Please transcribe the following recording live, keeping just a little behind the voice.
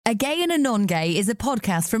A Gay and a Non-Gay is a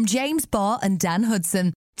podcast from James Barr and Dan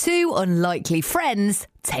Hudson. Two unlikely friends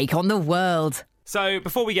take on the world. So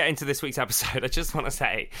before we get into this week's episode, I just want to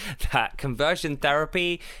say that conversion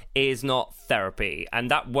therapy is not therapy.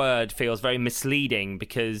 And that word feels very misleading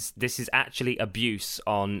because this is actually abuse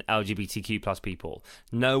on LGBTQ plus people.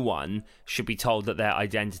 No one should be told that their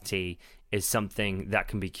identity is something that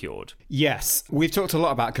can be cured. Yes, we've talked a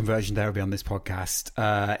lot about conversion therapy on this podcast.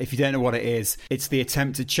 If you don't know what it is, it's the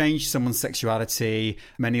attempt to change someone's sexuality.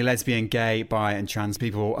 Many lesbian, gay, bi and trans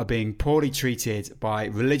people are being poorly treated by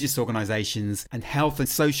religious organisations and health and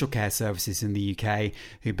social care services in the UK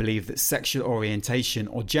who believe that sexual orientation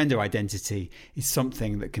or gender identity is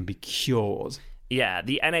something that can be cured. Yeah,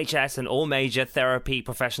 the NHS and all major therapy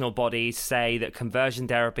professional bodies say that conversion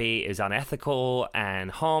therapy is unethical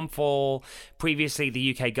and harmful. Previously,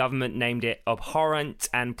 the UK government named it abhorrent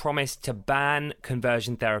and promised to ban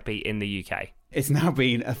conversion therapy in the UK. It's now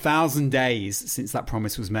been 1,000 days since that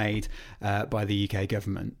promise was made by the UK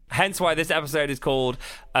government. Hence why this episode is called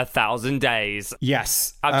 1,000 Days.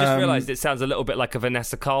 Yes. I've just realised it sounds a little bit like a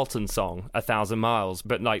Vanessa Carlton song, 1,000 Miles,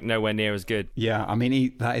 but like nowhere near as good. Yeah, I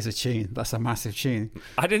mean, that is a tune. That's a massive tune.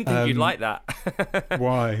 I didn't think you'd like that.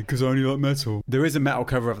 Why? Because I only like metal. There is a metal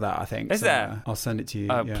cover of that, I think. Is there? I'll send it to you.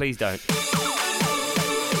 Yeah. Please don't.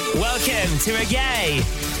 Welcome to A Gay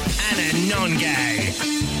and a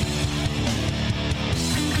Non-Gay.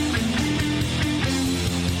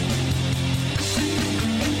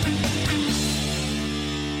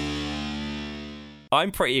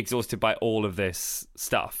 I'm pretty exhausted by all of this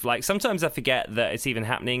stuff. Like, sometimes I forget that it's even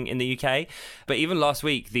happening in the UK. But even last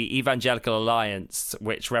week, the Evangelical Alliance,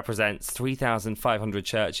 which represents 3,500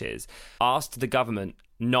 churches, asked the government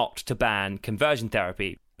not to ban conversion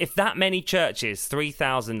therapy. If that many churches,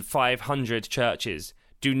 3,500 churches,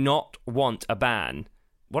 do not want a ban,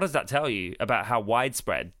 what does that tell you about how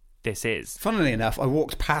widespread this is? Funnily enough, I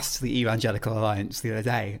walked past the Evangelical Alliance the other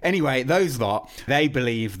day. Anyway, those lot, they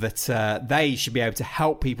believe that they should be able to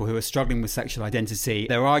help people who are struggling with sexual identity.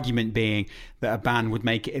 Their argument being that a ban would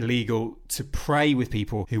make it illegal to pray with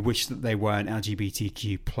people who wish that they weren't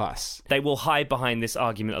LGBTQ+. They will hide behind this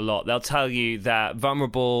argument a lot. They'll tell you that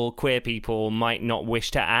vulnerable queer people might not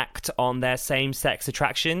wish to act on their same-sex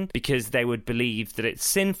attraction because they would believe that it's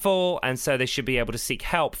sinful, and so they should be able to seek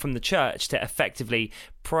help from the church to effectively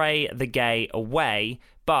pray the gay away.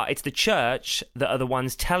 But it's the church that are the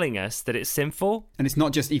ones telling us that it's sinful. And it's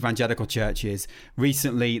not just evangelical churches.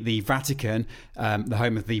 Recently, the Vatican, the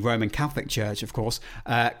home of the Roman Catholic Church, of course,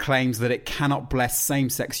 claims that it cannot bless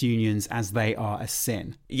same-sex unions as they are a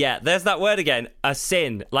sin. Yeah, there's that word again, a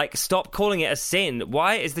sin. Like, stop calling it a sin.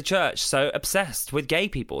 Why is the church so obsessed with gay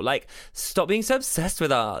people? Like, stop being so obsessed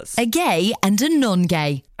with us. A Gay and a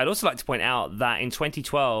Non-Gay. I'd also like to point out that in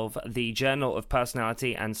 2012, the Journal of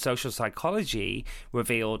Personality and Social Psychology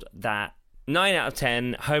revealed that 9 out of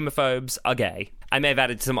 10 homophobes are gay. I may have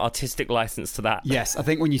added some artistic license to that. Yes, I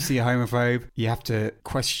think when you see a homophobe, you have to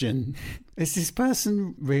question, is this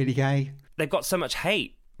person really gay? They've got so much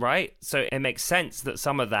hate, right? So it makes sense that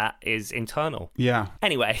some of that is internal. Yeah.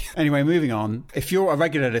 Anyway, moving on. If you're a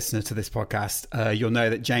regular listener to this podcast, you'll know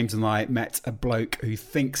that James and I met a bloke who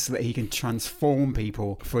thinks that he can transform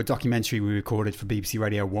people for a documentary we recorded for BBC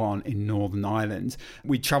Radio 1 in Northern Ireland.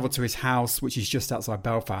 We travelled to his house, which is just outside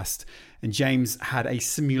Belfast, and James had a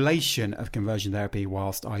simulation of conversion therapy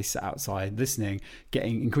whilst I sat outside listening,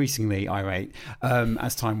 getting increasingly irate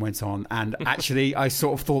as time went on. And actually, I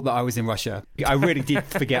sort of thought that I was in Russia. I really did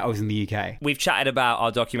forget I was in the UK. We've chatted about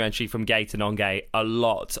our documentary From Gay to Non-Gay a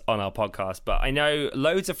lot on our podcast, but I know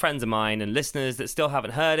loads of friends of mine and listeners that still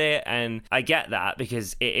haven't heard it, and I get that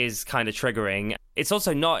because it is kind of triggering. It's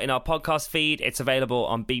also not in our podcast feed. It's available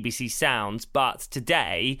on BBC Sounds. But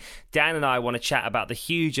today, Dan and I want to chat about the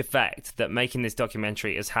huge effect that making this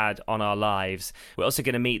documentary has had on our lives. We're also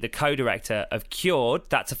going to meet the co-director of Cured.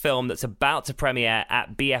 That's a film that's about to premiere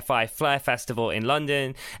at BFI Flare Festival in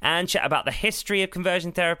London, and chat about the history of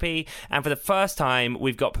conversion therapy. And for the first time,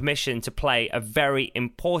 we've got permission to play a very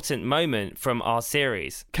important moment from our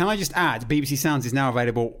series. Can I just add, BBC Sounds is now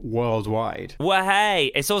available worldwide. Well,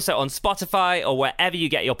 hey, it's also on Spotify or wherever you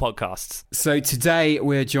get your podcasts. So today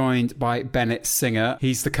we're joined by Bennett Singer.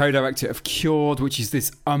 He's the co-director of Cured, which is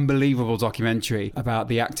this unbelievable documentary about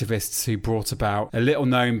the activists who brought about a little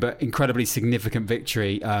known but incredibly significant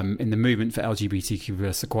victory in the movement for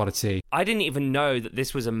LGBTQ+ equality. I didn't even know that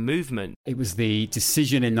this was a movement. It was the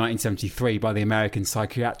decision in 1973 by the American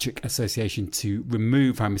Psychiatric Association to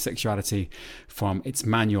remove homosexuality from its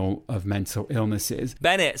manual of mental illnesses.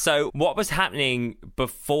 Bennett, so what was happening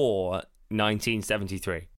before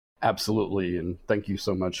 1973? Absolutely. And thank you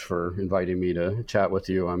so much for inviting me to chat with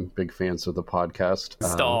you. I'm big fans of the podcast.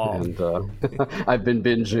 Stop. I've been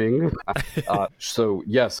binging. So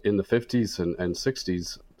yes, in the 50s and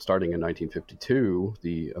 60s, starting in 1952,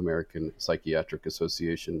 the American Psychiatric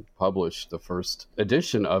Association published the first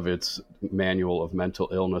edition of its Manual of Mental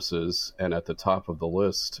Illnesses. And at the top of the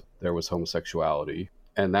list, there was homosexuality.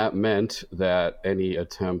 And that meant that any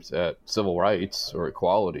attempt at civil rights or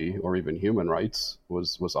equality or even human rights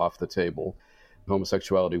was off the table.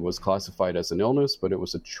 Homosexuality was classified as an illness, but it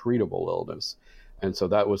was a treatable illness. And so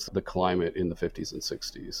that was the climate in the 50s and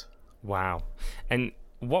 60s. Wow. And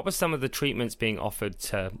what were some of the treatments being offered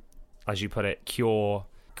to, as you put it, cure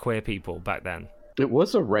queer people back then? It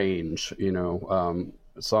was a range,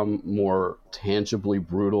 some more tangibly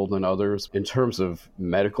brutal than others. In terms of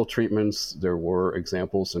medical treatments, there were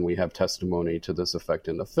examples, and we have testimony to this effect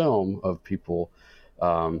in the film, of people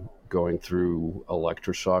going through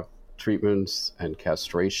electroshock treatments and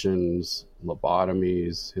castrations,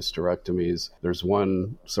 lobotomies, hysterectomies. There's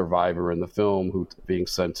one survivor in the film who being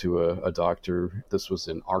sent to a doctor. This was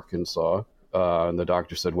in Arkansas. And the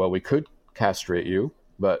doctor said, well, we could castrate you,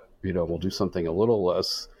 but, we'll do something a little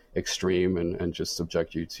less extreme and just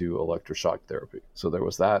subject you to electroshock therapy. So there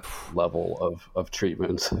was that level of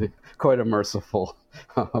treatment. Quite a merciful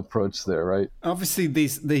approach there, right? Obviously,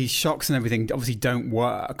 these shocks and everything obviously don't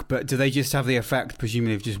work, but do they just have the effect,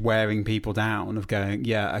 presumably, of just wearing people down, of going,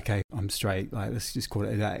 yeah, okay, I'm straight, like, let's just call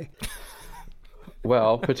it a day?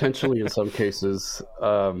 Well, potentially in some cases,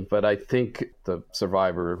 but I think the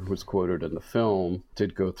survivor who's quoted in the film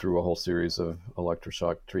did go through a whole series of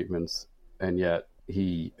electroshock treatments, and yet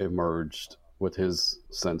he emerged with his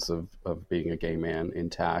sense of being a gay man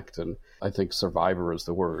intact. And I think survivor is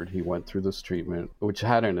the word. He went through this treatment, which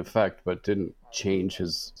had an effect, but didn't change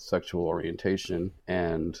his sexual orientation.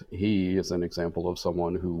 And he is an example of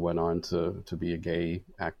someone who went on to be a gay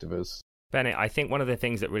activist. Bennett, I think one of the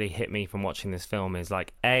things that really hit me from watching this film is,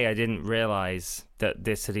 like, A, I didn't realize that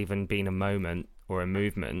this had even been a moment or a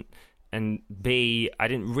movement. And B, I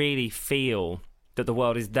didn't really feel that the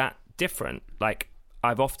world is that different. Like,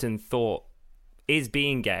 I've often thought, is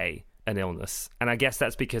being gay an illness? And I guess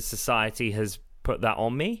that's because society has put that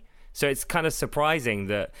on me. So it's kind of surprising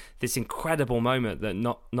that this incredible moment that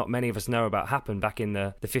not many of us know about happened back in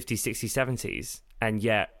the 50s, 60s, 70s. And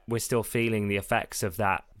yet we're still feeling the effects of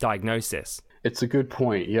that diagnosis. It's a good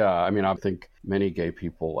point. Yeah. I mean, I think many gay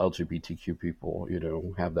people, LGBTQ people,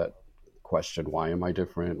 have that question, why am I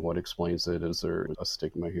different? What explains it? Is there a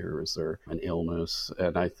stigma here? Is there an illness?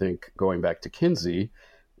 And I think going back to Kinsey,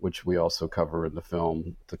 which we also cover in the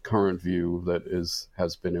film, the current view that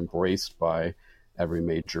has been embraced by every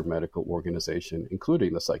major medical organization,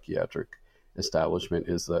 including the psychiatric establishment,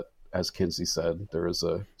 is that, as Kinsey said, there is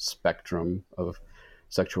a spectrum of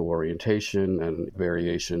sexual orientation and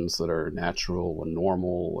variations that are natural and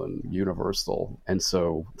normal and universal. And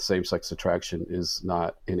so same-sex attraction is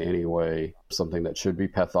not in any way something that should be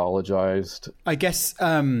pathologized. I guess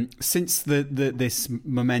since this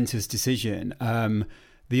momentous decision,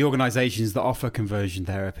 the organizations that offer conversion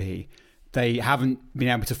therapy, they haven't been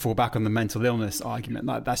able to fall back on the mental illness argument.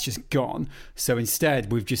 Like, that's just gone. So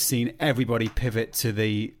instead, we've just seen everybody pivot to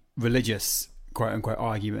the religious quote unquote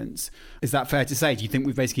arguments. Is that fair to say? Do you think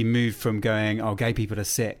we've basically moved from going, oh, gay people are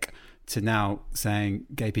sick, to now saying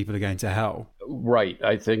gay people are going to hell? Right.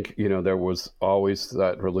 I think, there was always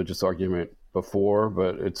that religious argument before,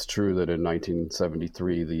 but it's true that in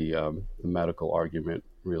 1973, the medical argument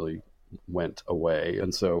really went away.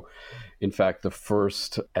 And so, in fact, the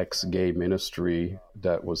first ex-gay ministry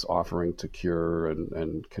that was offering to cure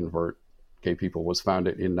and convert gay people was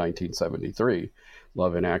founded in 1973,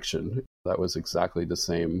 Love in Action. That was exactly the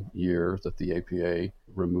same year that the APA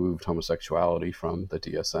removed homosexuality from the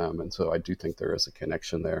DSM. And so I do think there is a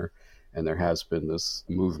connection there. And there has been this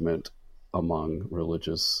movement among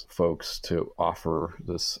religious folks to offer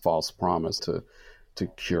this false promise to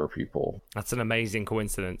cure people. That's an amazing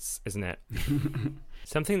coincidence, isn't it?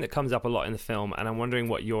 Something that comes up a lot in the film, and I'm wondering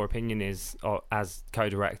what your opinion is as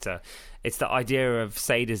co-director, it's the idea of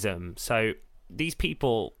sadism. So these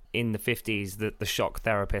people in the 50s, the shock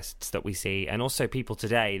therapists that we see, and also people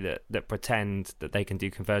today that pretend that they can do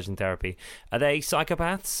conversion therapy, are they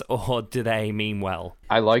psychopaths or do they mean well?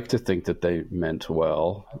 I like to think that they meant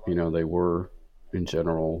well. They were, in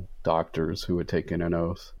general, doctors who had taken an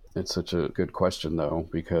oath. It's such a good question, though,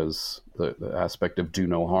 because the aspect of do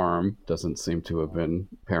no harm doesn't seem to have been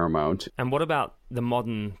paramount. And what about the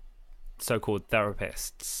modern so-called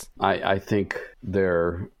therapists? I think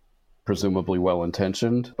they're presumably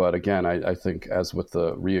well-intentioned, but again, I think, as with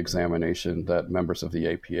the re-examination that members of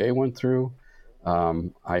the APA went through,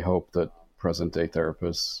 I hope that present-day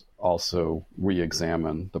therapists also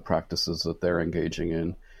re-examine the practices that they're engaging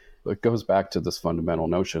in. It goes back to this fundamental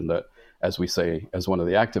notion that, as we say, as one of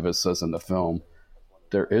the activists says in the film,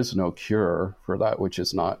 there is no cure for that which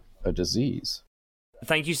is not a disease.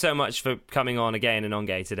 Thank you so much for coming on again and on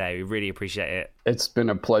Gay today. We really appreciate it. It's been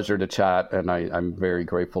a pleasure to chat, and I'm very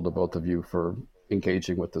grateful to both of you for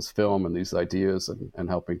engaging with this film and these ideas and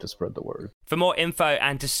helping to spread the word. For more info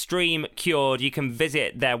and to stream Cured, you can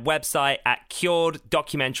visit their website at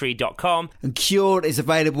cureddocumentary.com. And Cured is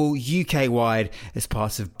available UK-wide as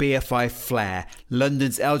part of BFI Flare,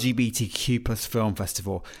 London's LGBTQ plus film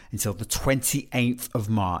festival, until the 28th of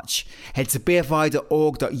March. Head to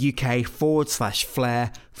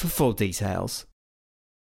bfi.org.uk/flare for full details.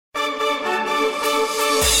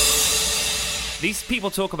 These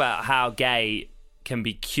people talk about how gay can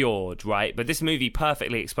be cured, right? But this movie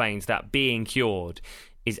perfectly explains that being cured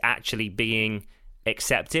is actually being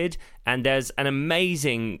accepted. And there's an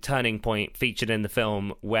amazing turning point featured in the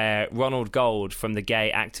film where Ronald Gold from the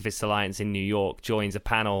Gay Activists Alliance in New York joins a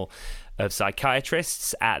panel of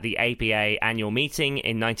psychiatrists at the APA annual meeting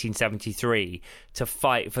in 1973 to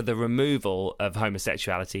fight for the removal of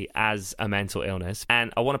homosexuality as a mental illness.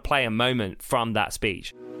 And I want to play a moment from that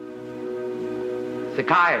speech.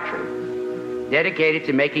 Psychiatry, dedicated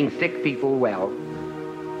to making sick people well,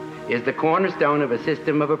 is the cornerstone of a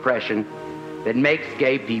system of oppression that makes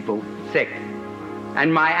gay people sick.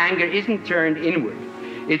 And my anger isn't turned inward.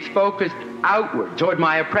 It's focused outward toward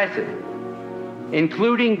my oppressors,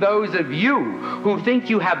 including those of you who think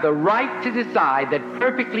you have the right to decide that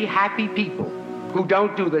perfectly happy people who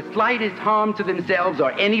don't do the slightest harm to themselves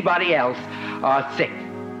or anybody else are sick.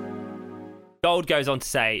 Gold goes on to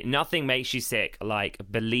say, nothing makes you sick like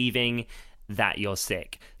believing that you're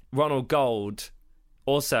sick. Ronald Gold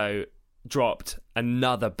also dropped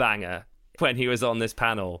another banger when he was on this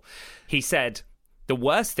panel. He said, the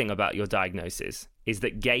worst thing about your diagnosis is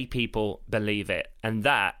that gay people believe it, and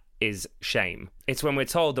that is shame. It's when we're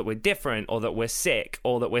told that we're different or that we're sick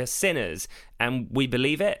or that we're sinners and we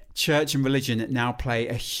believe it. Church and religion now play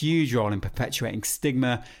a huge role in perpetuating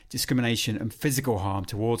stigma, discrimination and physical harm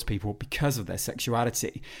towards people because of their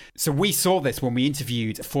sexuality. So we saw this when we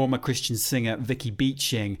interviewed former Christian singer Vicky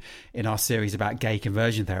Beeching in our series about gay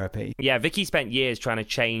conversion therapy. Yeah, Vicky spent years trying to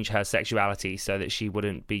change her sexuality so that she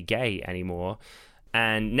wouldn't be gay anymore.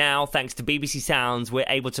 And now, thanks to BBC Sounds, we're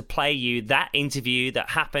able to play you that interview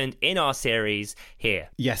that happened in our series here.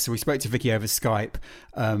 Yes, so we spoke to Vicky over Skype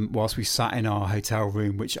whilst we sat in our hotel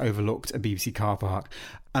room, which overlooked a BBC car park.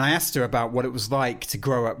 And I asked her about what it was like to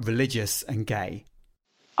grow up religious and gay.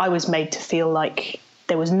 I was made to feel like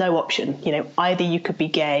there was no option. You know, either you could be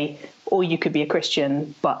gay or you could be a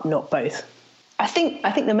Christian, but not both. I think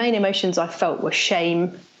the main emotions I felt were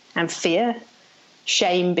shame and fear.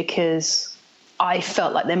 Shame because I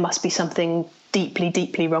felt like there must be something deeply,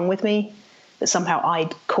 deeply wrong with me, that somehow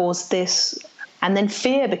I'd caused this. And then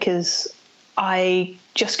fear because I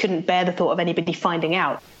just couldn't bear the thought of anybody finding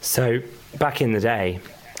out. So back in the day,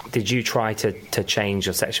 did you try to change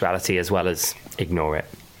your sexuality as well as ignore it?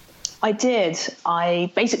 I did.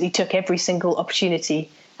 I basically took every single opportunity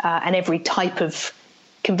and every type of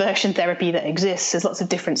conversion therapy that exists. There's lots of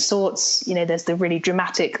different sorts. You know, there's the really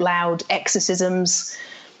dramatic, loud exorcisms,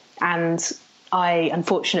 and I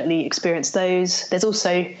unfortunately experienced those. There's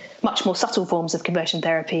also much more subtle forms of conversion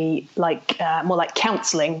therapy, like more like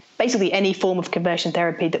counselling. Basically, any form of conversion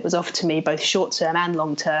therapy that was offered to me, both short-term and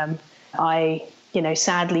long-term, I,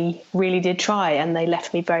 sadly really did try, and they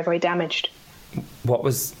left me very, very damaged. What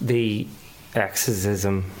was the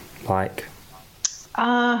exorcism like?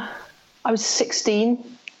 I was 16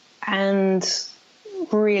 and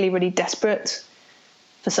really, really desperate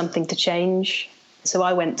for something to change. So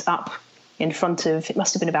I went up in front of, it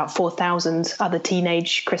must have been about 4,000 other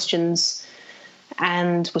teenage Christians,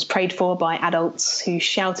 and was prayed for by adults who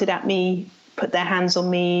shouted at me, put their hands on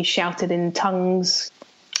me, shouted in tongues.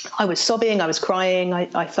 I was sobbing, I was crying,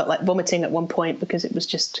 I felt like vomiting at one point because it was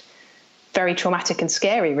just very traumatic and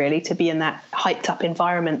scary, really, to be in that hyped up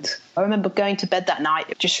environment. I remember going to bed that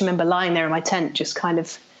night, just remember lying there in my tent, just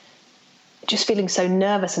feeling so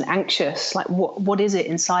nervous and anxious, like what is it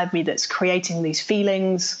inside me that's creating these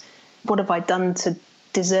feelings? What have I done to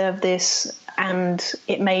deserve this? And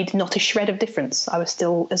it made not a shred of difference. I was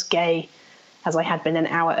still as gay as I had been an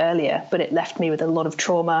hour earlier, but it left me with a lot of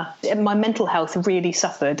trauma. My mental health really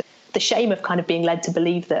suffered. The shame of kind of being led to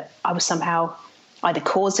believe that I was somehow either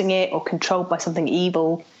causing it or controlled by something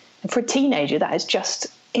evil. And for a teenager, it's just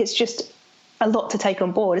a lot to take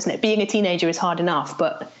on board, isn't it? Being a teenager is hard enough,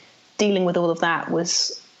 but dealing with all of that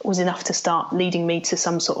was was enough to start leading me to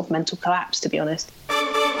some sort of mental collapse, to be honest.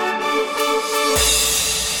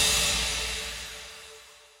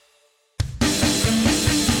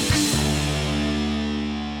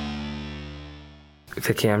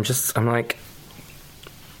 Vicky, I'm like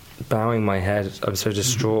bowing my head. I'm so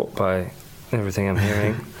distraught by everything I'm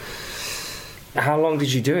hearing. How long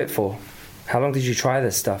did you do it for? How long did you try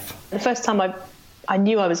this stuff? The first time I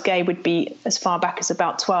knew I was gay would be as far back as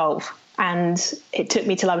about 12. And it took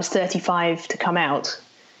me till I was 35 to come out.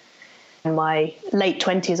 In my late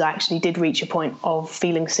 20s, I actually did reach a point of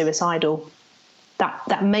feeling suicidal.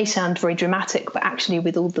 That may sound very dramatic, but actually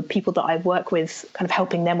with all the people that I work with, kind of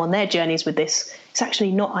helping them on their journeys with this, it's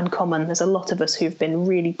actually not uncommon. There's a lot of us who've been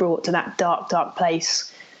really brought to that dark, dark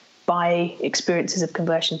place by experiences of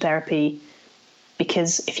conversion therapy.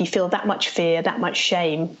 Because if you feel that much fear, that much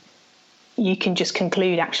shame, you can just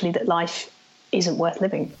conclude actually that life isn't worth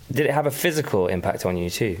living. Did it have a physical impact on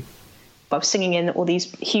you too? I was singing in all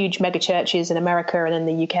these huge mega churches in America and in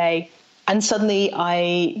the UK. And suddenly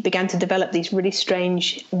I began to develop these really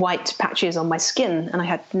strange white patches on my skin, and I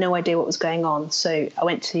had no idea what was going on. So I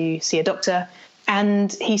went to see a doctor,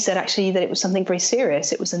 and he said actually that it was something very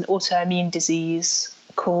serious. It was an autoimmune disease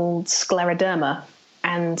called scleroderma.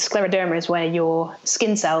 And scleroderma is where your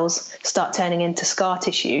skin cells start turning into scar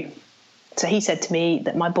tissue. So he said to me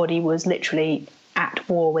that my body was literally at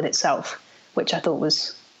war with itself, which I thought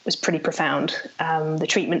was pretty profound. The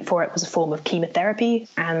treatment for it was a form of chemotherapy,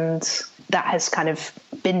 and that has kind of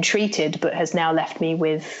been treated, but has now left me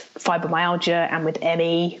with fibromyalgia and with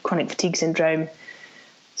ME, chronic fatigue syndrome.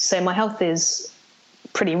 So my health is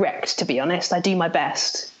pretty wrecked, to be honest. I do my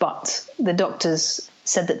best, but the doctors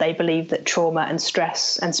said that they believe that trauma and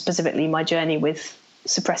stress, and specifically my journey with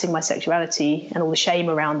suppressing my sexuality and all the shame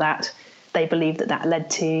around that, they believe that that led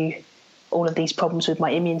to all of these problems with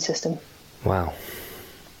my immune system. Wow.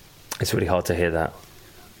 It's really hard to hear that.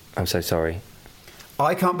 I'm so sorry.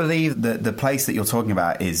 I can't believe that the place that you're talking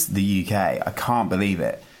about is the UK. I can't believe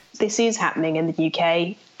it. This is happening in the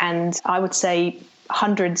UK, and I would say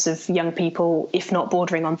hundreds of young people, if not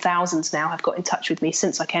bordering on thousands now, have got in touch with me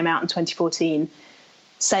since I came out in 2014,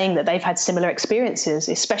 saying that they've had similar experiences,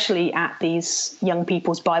 especially at these young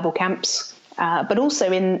people's Bible camps, but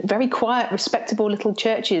also in very quiet, respectable little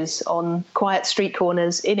churches on quiet street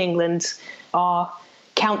corners in England are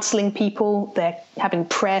counselling people. They're having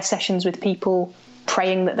prayer sessions with people,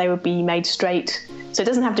 praying that they would be made straight. So it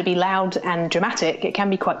doesn't have to be loud and dramatic. It can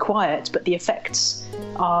be quite quiet, but the effects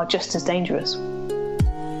are just as dangerous.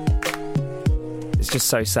 It's just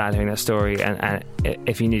so sad hearing that story, and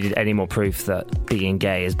if you needed any more proof that being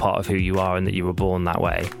gay is part of who you are and that you were born that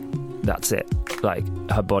way, that's it. Like,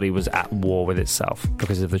 her body was at war with itself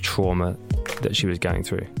because of the trauma that she was going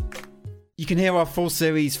through. You can hear our full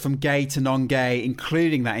series From Gay to Non-Gay,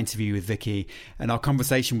 including that interview with Vicky and our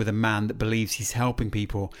conversation with a man that believes he's helping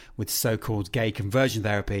people with so-called gay conversion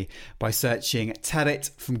therapy, by searching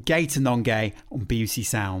Terit From Gay to Non-Gay on BBC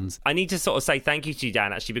Sounds. I need to sort of say thank you to you,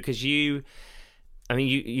 Dan, actually, because you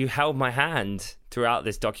held my hand throughout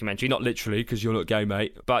this documentary. Not literally, because you're not gay,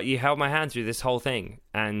 mate, but you held my hand through this whole thing,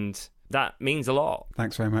 and that means a lot.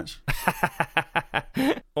 Thanks very much.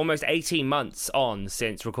 Almost 18 months on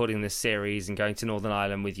since recording this series and going to Northern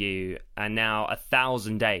Ireland with you, and now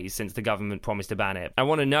 1,000 days since the government promised to ban it. I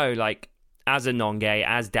want to know, like, as a non-gay,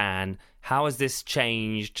 as Dan, how has this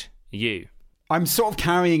changed you? I'm sort of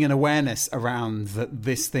carrying an awareness around that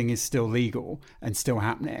this thing is still legal and still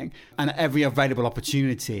happening. And at every available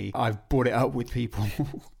opportunity, I've brought it up with people.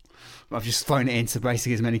 I've just thrown it into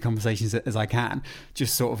basically as many conversations as I can.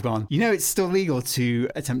 Just sort of gone, it's still legal to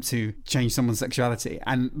attempt to change someone's sexuality.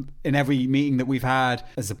 And in every meeting that we've had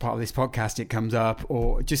as a part of this podcast, it comes up,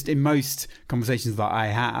 or just in most conversations that I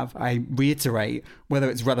have, I reiterate, whether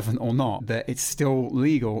it's relevant or not, that it's still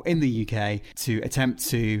legal in the UK to attempt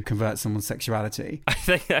to convert someone's sexuality. I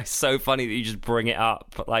think that's so funny that you just bring it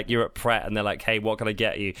up. Like, you're at Pret and they're like, hey, what can I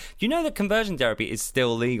get you? You know that conversion therapy is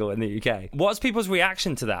still legal in the UK. What's people's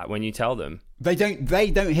reaction to that when you tell them? They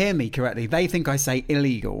don't hear me correctly. They think I say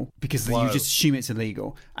illegal because you just assume it's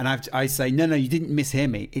illegal. And I say, no, you didn't mishear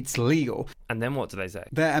me. It's legal. And then what do they say?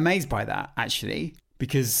 They're amazed by that, actually,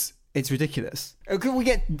 because it's ridiculous. We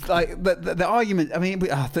get like the argument. I mean,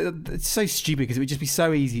 it's so stupid because it would just be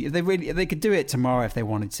so easy. If they could do it tomorrow if they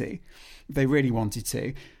wanted to. If they really wanted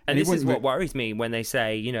to. And this is what worries me when they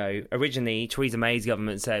say, originally Theresa May's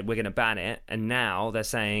government said we're going to ban it, and now they're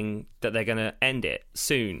saying that they're going to end it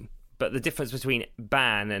soon. But the difference between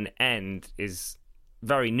ban and end is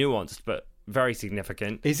very nuanced, but very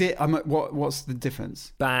significant. Is it? What's the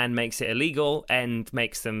difference? Ban makes it illegal, end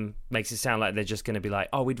makes it sound like they're just going to be like,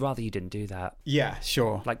 oh, we'd rather you didn't do that. Yeah,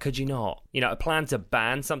 sure. Like, could you not? You know, a plan to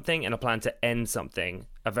ban something and a plan to end something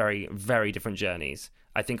are very, very different journeys.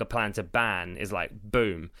 I think a plan to ban is like,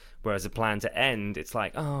 boom. Whereas a plan to end, it's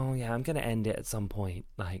like, oh, yeah, I'm going to end it at some point,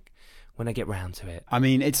 like, when I get round to it. I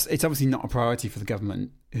mean, it's obviously not a priority for the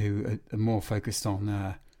government, who are more focused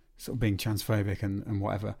on sort of being transphobic and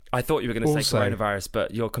whatever. I thought you were going to say coronavirus,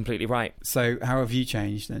 but you're completely right. So how have you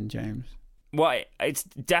changed then, James? Well, it's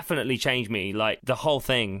definitely changed me. Like, the whole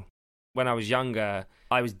thing, when I was younger,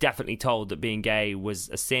 I was definitely told that being gay was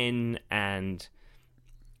a sin, and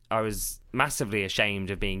I was massively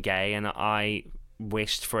ashamed of being gay, and I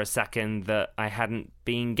wished for a second that I hadn't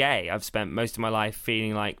been gay. I've spent most of my life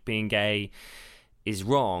feeling like being gay is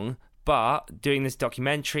wrong, but doing this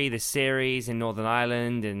documentary, this series in Northern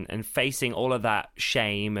Ireland, and facing all of that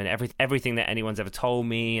shame and everything that anyone's ever told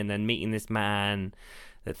me, and then meeting this man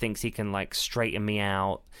that thinks he can like straighten me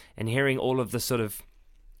out, and hearing all of the sort of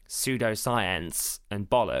pseudoscience and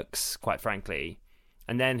bollocks, quite frankly,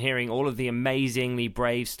 and then hearing all of the amazingly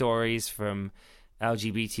brave stories from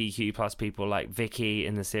LGBTQ plus people like Vicky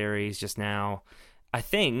in the series just now, I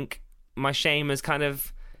think my shame has kind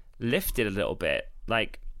of lifted a little bit.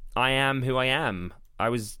 Like, I am who I am. I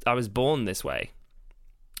was born this way.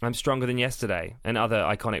 I'm stronger than yesterday, and other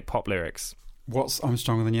iconic pop lyrics. What's I'm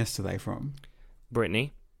Stronger Than Yesterday from?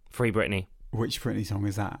 Britney. Free Britney. Which Britney song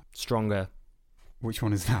is that? Stronger. Which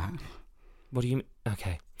one is that? What do you mean?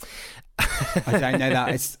 Okay. I don't know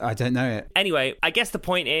that. I don't know it. Anyway, I guess the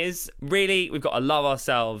point is, really, we've got to love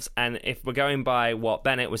ourselves. And if we're going by what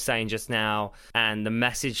Bennett was saying just now, and the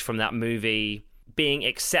message from that movie, being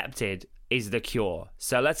accepted is the cure.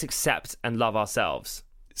 So let's accept and love ourselves.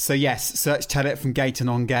 So yes, search Tell It from Gay to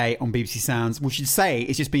Non-Gay on BBC Sounds. We should say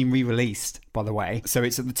it's just been re-released, by the way. So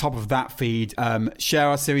it's at the top of that feed. Share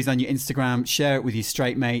our series on your Instagram. Share it with your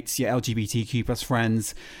straight mates, your LGBTQ plus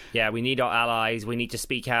friends. Yeah, we need our allies. We need to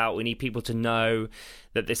speak out. We need people to know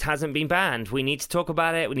that this hasn't been banned. We need to talk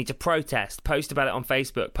about it. We need to protest. Post about it on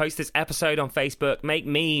Facebook. Post this episode on Facebook. Make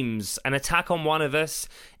memes. An attack on one of us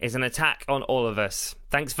is an attack on all of us.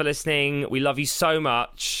 Thanks for listening. We love you so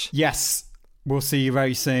much. Yes. We'll see you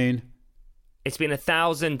very soon. It's been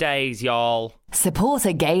 1,000 days, y'all. Support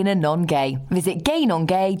a gay and a non-gay. Visit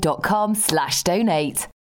gaynongay.com/donate.